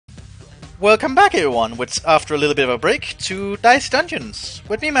Welcome back everyone, after a little bit of a break, to Dicey Dungeons,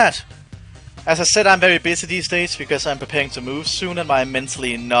 with me Matt. As I said, I'm very busy these days because I'm preparing to move soon and I'm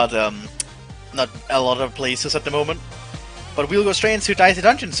mentally not a lot of places at the moment. But we'll go straight into Dicey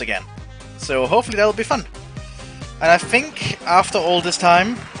Dungeons again, so hopefully that'll be fun. And I think after all this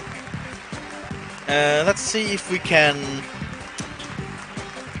time, let's see if we can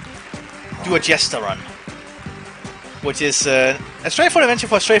do a Jester run. Which is a straightforward adventure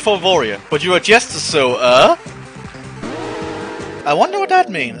for a straightforward warrior. But you're a Jester, so, I wonder what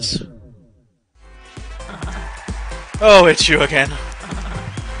that means. Oh, it's you again.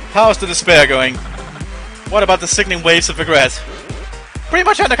 How's the despair going? What about the sickening waves of regret? Pretty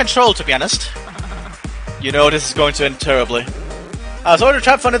much under control, to be honest. You know this is going to end terribly. I was already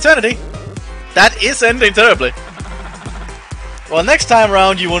trapped for an eternity. That is ending terribly. Well, next time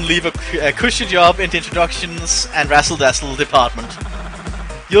around you won't leave a cushy job in the introductions and razzle-dazzle department.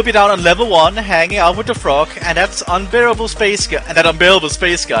 You'll be down on level 1, hanging out with the frog, and that unbearable space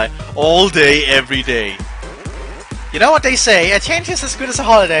guy, all day, every day. You know what they say, a change is as good as a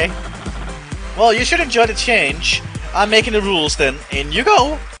holiday. Well, you should enjoy the change. I'm making the rules then. In you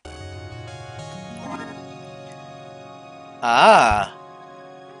go! Ah.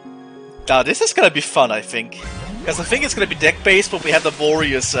 Now this is gonna be fun, I think. Because I think it's gonna be deck-based, but we have the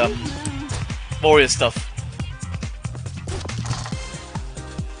warrior stuff.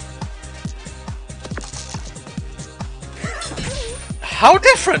 How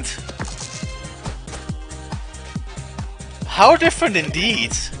different! How different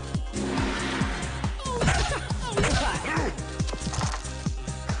indeed!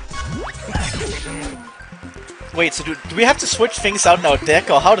 Wait, so do we have to switch things out in our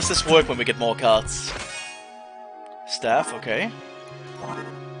deck, or how does this work when we get more cards? Staff, okay.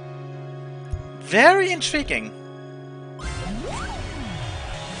 Very intriguing.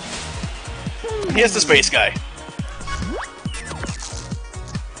 Here's the space guy.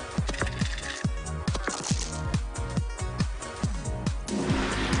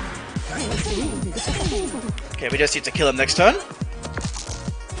 Okay, we just need to kill him next turn.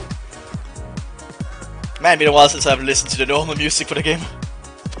 Man, been a while since I've listened to the normal music for the game.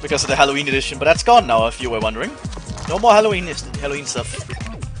 Because of the Halloween edition, but that's gone now, if you were wondering. No more Halloween stuff.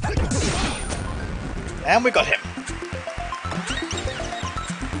 And we got him.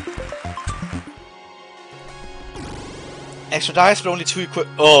 Extra dice, but only 2 equip.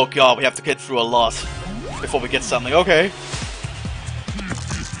 Oh god, we have to get through a lot before we get something. Okay.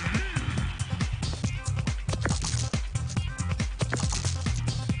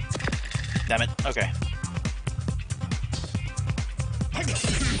 Damn it. Okay.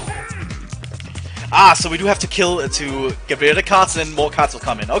 Ah, so we do have to kill to get rid of the cards, and then more cards will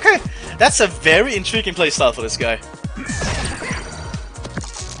come in. Okay, that's a very intriguing playstyle for this guy.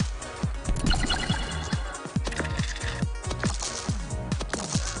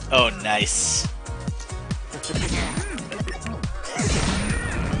 Oh, nice.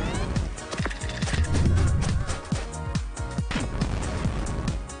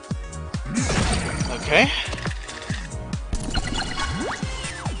 Okay.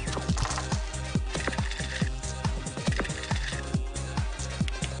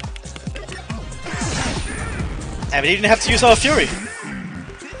 And we didn't have to use our fury.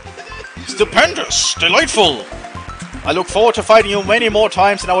 Stupendous! Delightful! I look forward to fighting you many more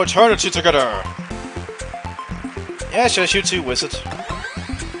times in our eternity together. Yeah, sure, you too, wizard.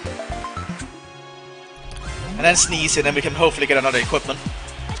 And then sneeze, and then we can hopefully get another equipment.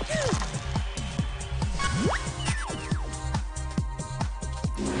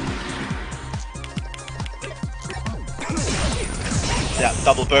 Yeah,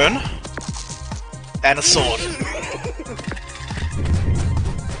 double burn. And a sword.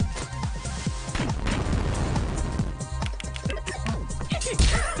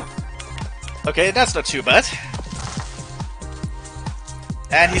 Okay, that's not too bad.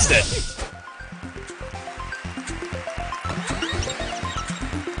 And he's dead.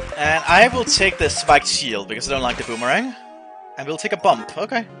 And I will take the spiked shield because I don't like the boomerang. And we'll take a bump,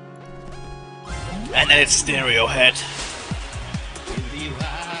 okay. And then it's stereo head.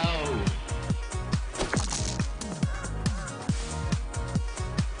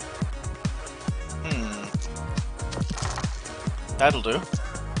 That'll do.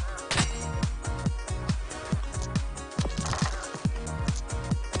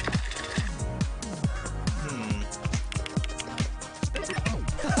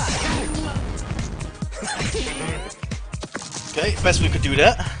 Okay, best we could do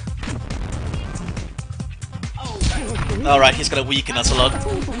that. Alright, he's gonna weaken us a lot.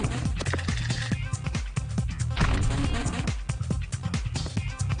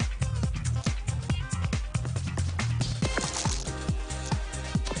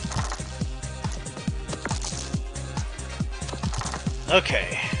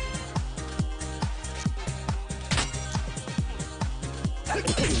 Okay.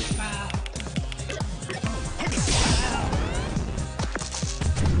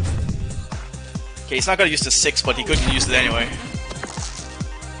 Okay, he's not gonna use the 6, but he couldn't use it anyway.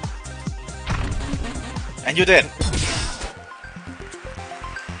 And you did.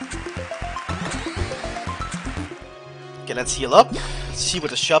 Okay, let's heal up. Let's see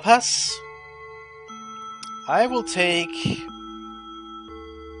what the shop has. I will take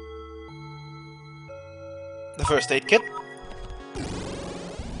the first aid kit.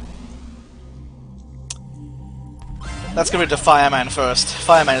 Let's get rid of the fireman first.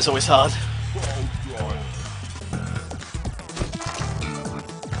 Fireman is always hard.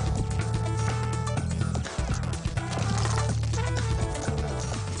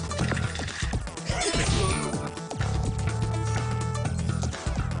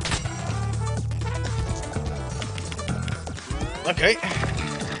 Okay.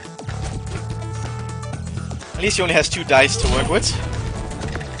 At least he only has 2 dice to work with.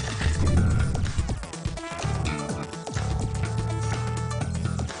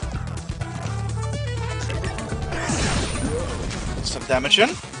 Some damage in.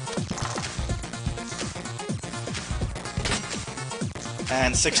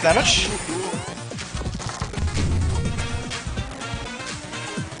 And 6 damage.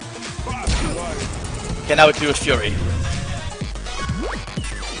 Okay, now we can do a Fury.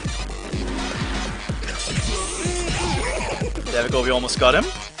 There we go, we almost got him.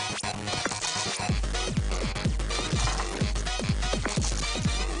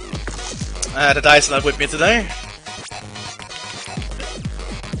 The dice are not with me today.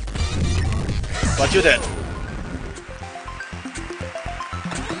 But you did.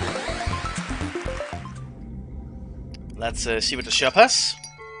 Let's see what the shop has.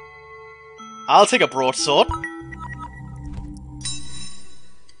 I'll take a broadsword.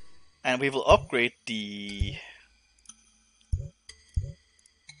 And we will upgrade the...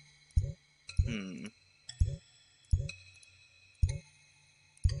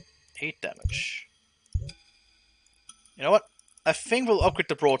 8 damage. You know what? I think we'll upgrade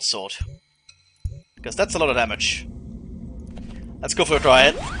the broadsword. Because that's a lot of damage. Let's go for a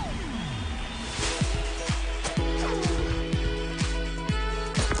try.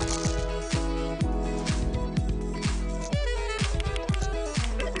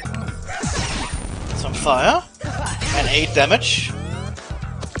 Some fire. And 8 damage.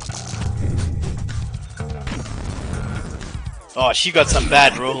 Oh, she got some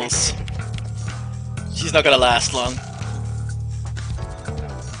bad rolls. She's not gonna last long.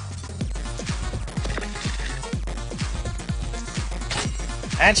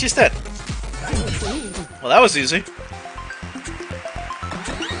 And she's dead. Well, that was easy.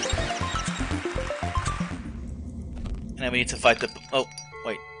 And then we need to fight the... Oh,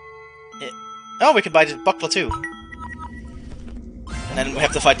 wait. Oh, we can buy the buckler too. And then we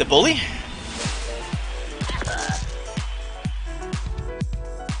have to fight the bully.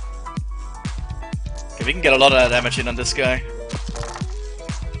 Okay, we can get a lot of damage in on this guy.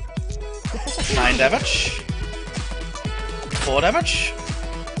 9 damage. 4 damage.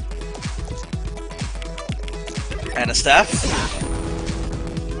 And a staff.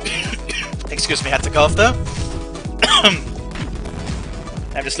 Excuse me, had to cough there.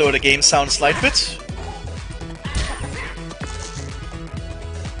 I've just lowered the game sound a slight bit.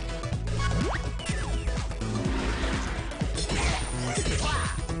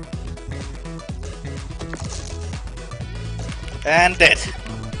 And dead.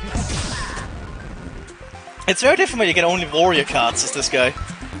 It's very different when you get only warrior cards as this guy.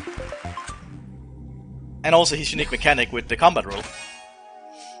 And also his unique mechanic with the combat roll.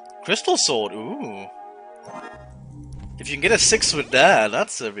 Crystal Sword, ooh. If you can get a 6 with that,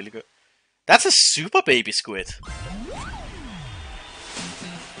 that's a really good... That's a super baby squid.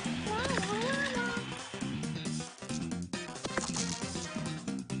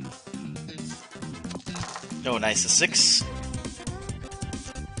 Oh, nice, a 6.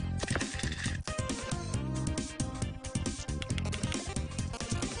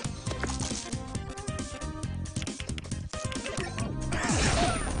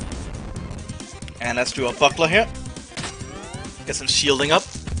 And let's do a buckler here. Get some shielding up.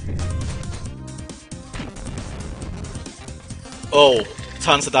 Oh,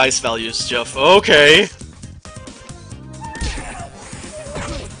 tons of dice values, Jeff. Okay.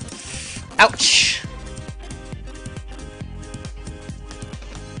 Ouch.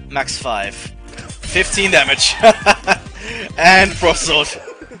 Max 5. 15 damage. And broadsword.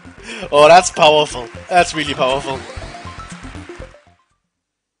 Oh, that's powerful. That's really powerful.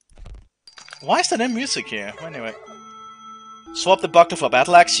 Why is there no music here? Anyway. Swap the buckler for a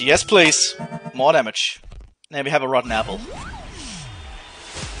battle axe. Yes, please. More damage. And we have a rotten apple.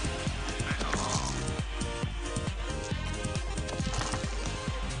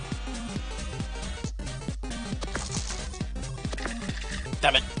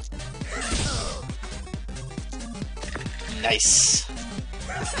 Damn it. Nice.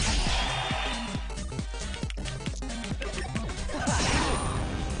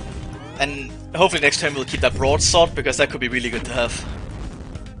 And hopefully next time we'll keep that broadsword, because that could be really good to have.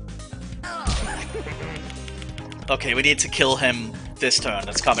 Okay, we need to kill him this turn,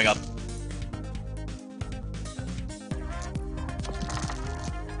 that's coming up.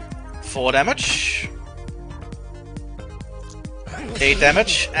 Four damage. 8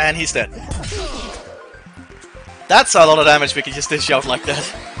 damage, and he's dead. That's a lot of damage we can just dish out like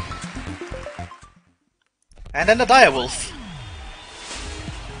that. And then the direwolf.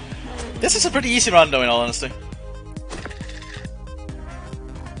 This is a pretty easy run though, in all honesty.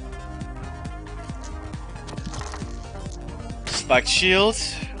 Spiked shield.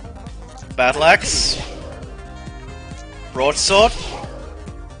 Battle axe. Broadsword.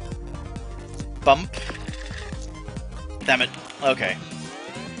 Bump. Damn it. Okay.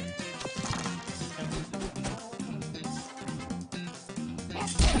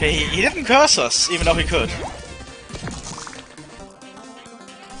 Okay, he didn't curse us, even though he could.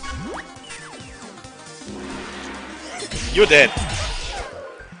 You're dead.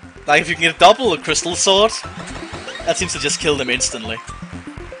 Like, if you can get a double crystal sword, that seems to just kill them instantly.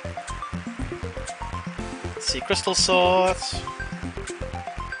 Let's see, crystal sword.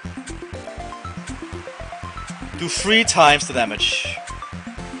 Do 3 times the damage.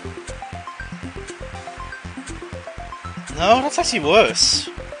 No, that's actually worse.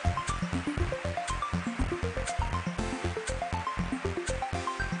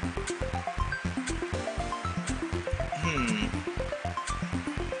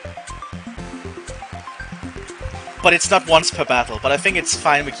 But it's not once per battle, but I think it's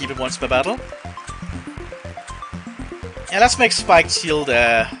fine we keep it once per battle. Yeah, let's make Spiked Shield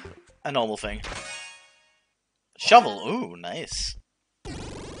a normal thing. Shovel, ooh, nice.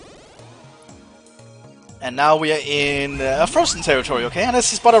 And now we are in a frozen territory, okay? And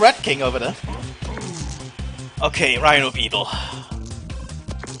this is but a Rat King over there. Okay, Rhino Beetle.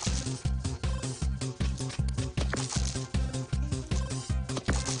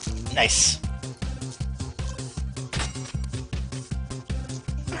 Nice.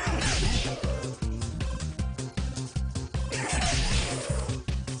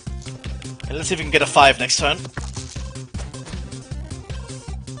 And let's see if we can get a 5 next turn.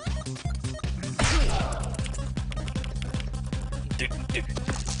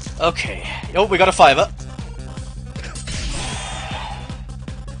 Okay. Oh, we got a 5-er.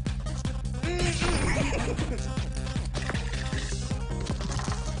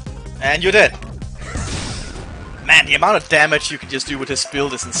 And you're dead. Man, the amount of damage you can just do with this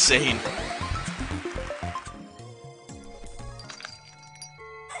build is insane.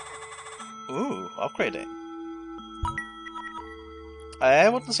 Ooh, upgrading. I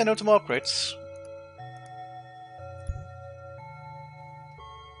wouldn't say no to more upgrades.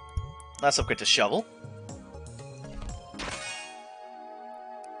 Let's upgrade the shovel.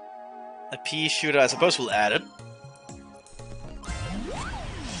 A pea shooter, I suppose we'll add it.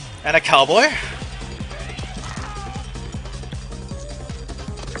 And a cowboy.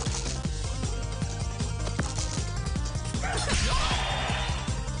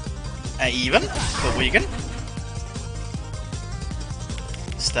 And even for Wigan.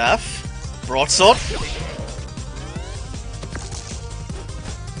 Staff. Broadsword.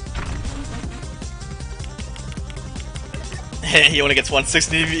 He only gets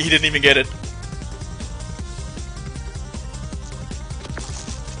 160, he didn't even get it.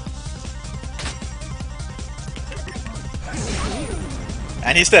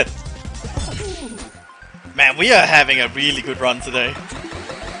 And he's dead. Man, we are having a really good run today.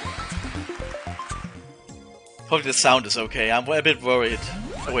 Hopefully the sound is okay. I'm a bit worried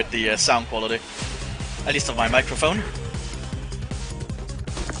with the sound quality. At least on my microphone.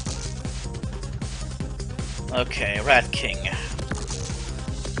 Okay, Rat King.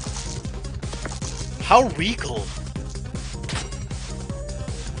 How regal.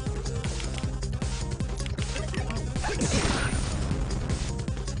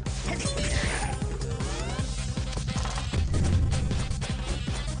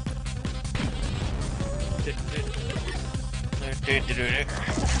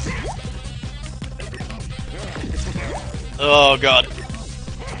 Oh god.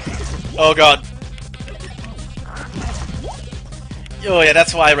 Oh god. Oh yeah,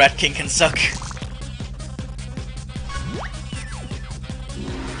 that's why Rat King can suck.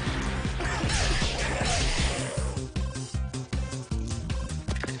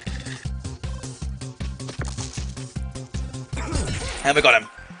 And we got him.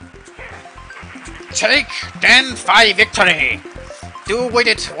 Take then thy victory. Do with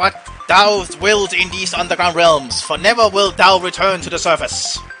it what thou wilt in these underground realms, for never wilt thou return to the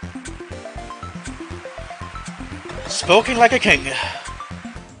surface. Spoken like a king.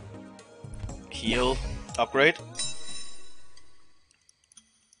 Heal. Upgrade.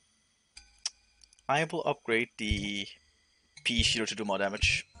 I will upgrade the P shield to do more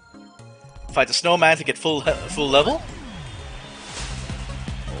damage. Fight the snowman to get full level.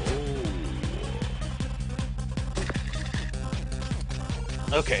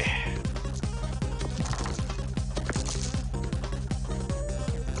 Okay.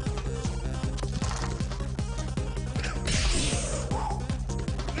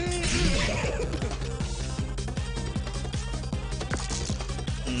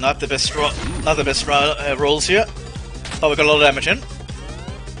 Not the best rolls here. Oh, we got a lot of damage in.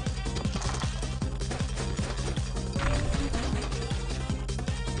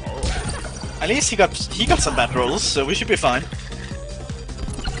 At least he got some bad rolls, so we should be fine.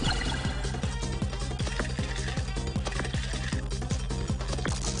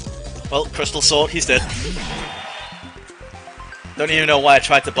 Well, Crystal Sword, he's dead. Don't even know why I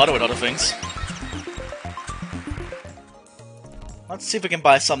tried to butter with other things. Let's see if we can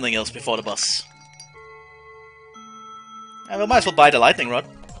buy something else before the boss. And we might as well buy the lightning rod.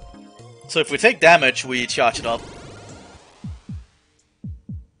 So if we take damage, we charge it up.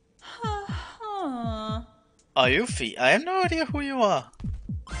 Are you Fee? I have no idea who you are.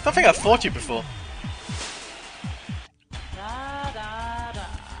 I don't think I've fought you before.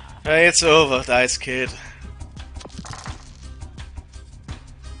 Hey, it's over, Dice Kid.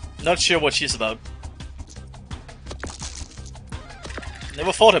 Not sure what she's about.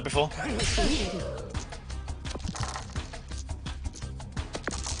 Never fought her before.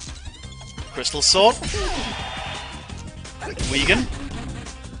 Crystal Sword. Vegan.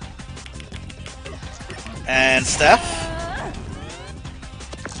 And Staff.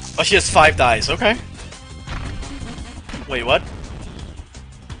 Oh, she has 5 dice, okay. Wait, what?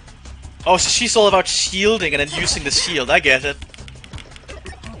 Oh, so she's all about shielding and then using the shield, I get it.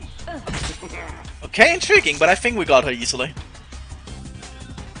 Okay, intriguing, but I think we got her easily.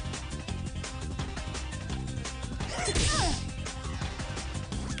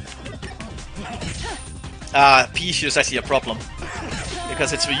 P shield is actually a problem.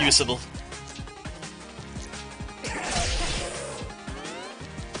 Because it's reusable.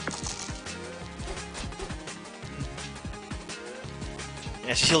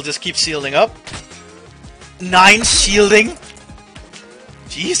 Yeah, she'll just keep shielding up. 9 shielding?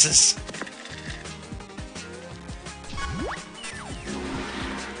 Jesus.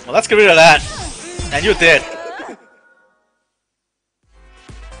 Well, let's get rid of that. And you're dead.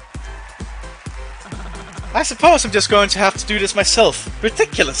 I suppose I'm just going to have to do this myself.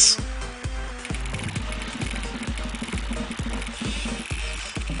 Ridiculous.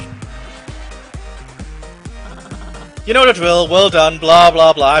 You know the drill, well done, blah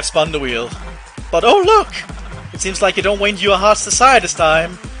blah blah, I've spun the wheel. But oh look! It seems like you don't win your heart's desire this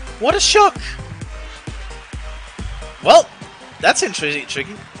time. What a shock! Well, that's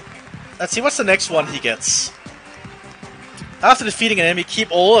intriguing. Let's see what's the next one he gets. After defeating an enemy,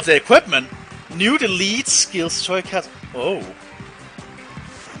 keep all of their equipment. New delete skills choice cat. Oh.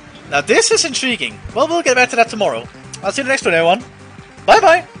 Now this is intriguing. Well, we'll get back to that tomorrow. I'll see you in the next one, everyone. Bye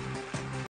bye!